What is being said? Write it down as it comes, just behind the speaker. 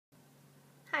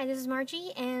Hi, this is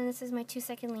Margie, and this is my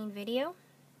 2-second lean video.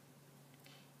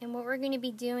 And what we're going to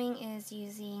be doing is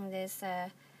using this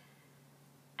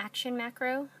action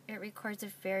macro. It records a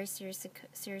very series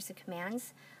of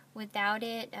commands. Without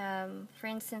it, for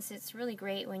instance, it's really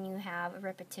great when you have a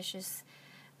repetitious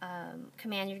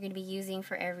command you're going to be using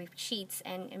for every sheets.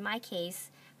 And in my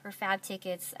case, for fab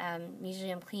tickets,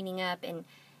 usually I'm cleaning up, and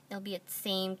it'll be the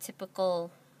same typical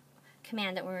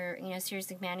command that series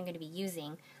of command I'm going to be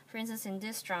using. For instance, in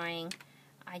this drawing,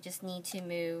 I just need to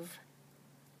move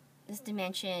this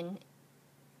dimension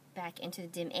back into the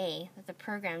dim A that the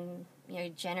program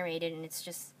generated, and it's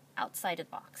just outside of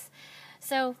the box.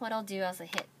 So what I'll do is I'll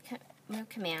hit move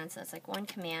command, so it's like one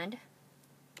command,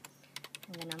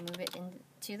 and then I'll move it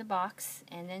into the box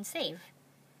and then save.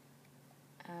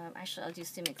 Actually, I'll do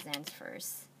some extends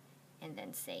first and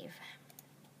then save.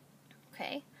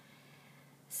 Okay.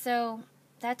 So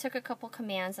that took a couple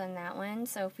commands on that one.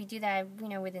 So if we do that,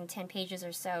 within 10 pages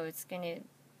or so, it's going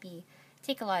to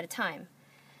take a lot of time.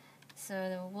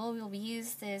 So we'll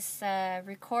use this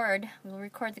record. We'll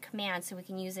record the command so we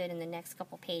can use it in the next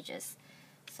couple pages.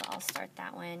 So I'll start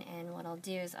that one, and what I'll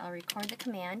do is I'll record the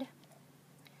command,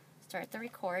 start the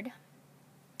record,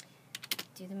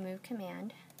 do the move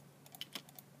command.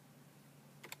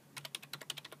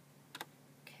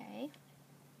 Okay,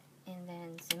 and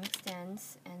then zoom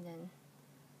extends, and then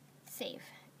save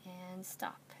and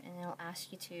stop, and it'll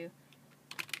ask you to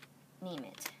name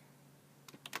it.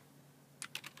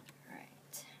 Alright,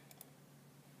 so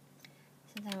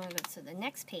then we'll go to the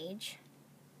next page.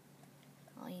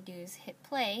 All you do is hit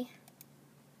play,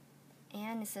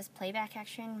 and it says playback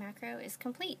action macro is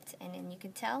complete, and then you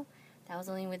can tell that was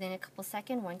only within a couple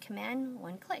seconds, one command,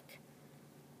 one click.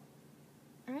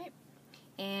 Alright,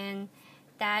 and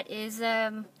that is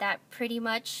that pretty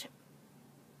much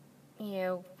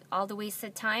all the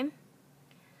wasted time.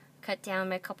 Cut down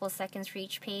by a couple of seconds for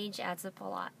each page, adds up a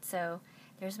lot. So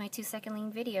there's my 2-second lean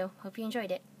video. Hope you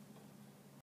enjoyed it.